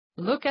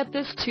Look at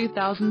this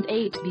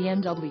 2008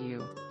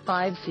 BMW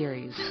 5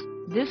 Series.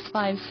 This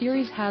 5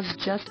 Series has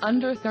just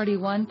under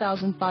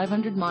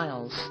 31,500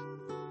 miles.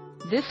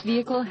 This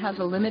vehicle has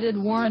a limited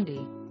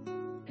warranty.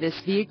 This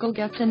vehicle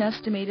gets an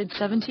estimated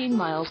 17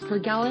 miles per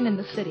gallon in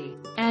the city,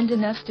 and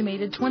an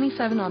estimated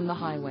 27 on the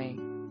highway.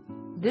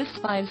 This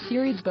 5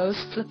 Series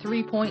boasts a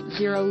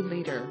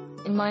 3.0-liter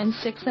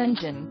inline-six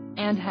engine,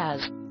 and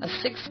has a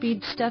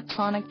 6-speed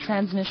Steptronic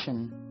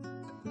transmission.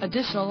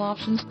 Additional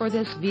options for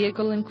this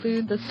vehicle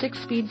include the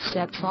 6-speed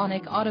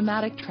Steptronic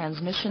automatic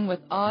transmission with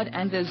odd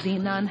and the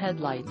xenon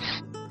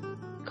headlights.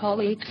 Call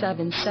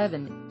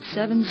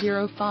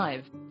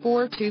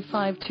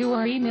 877-705-4252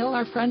 or email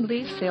our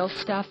friendly sales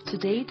staff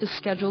today to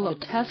schedule a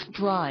test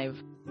drive.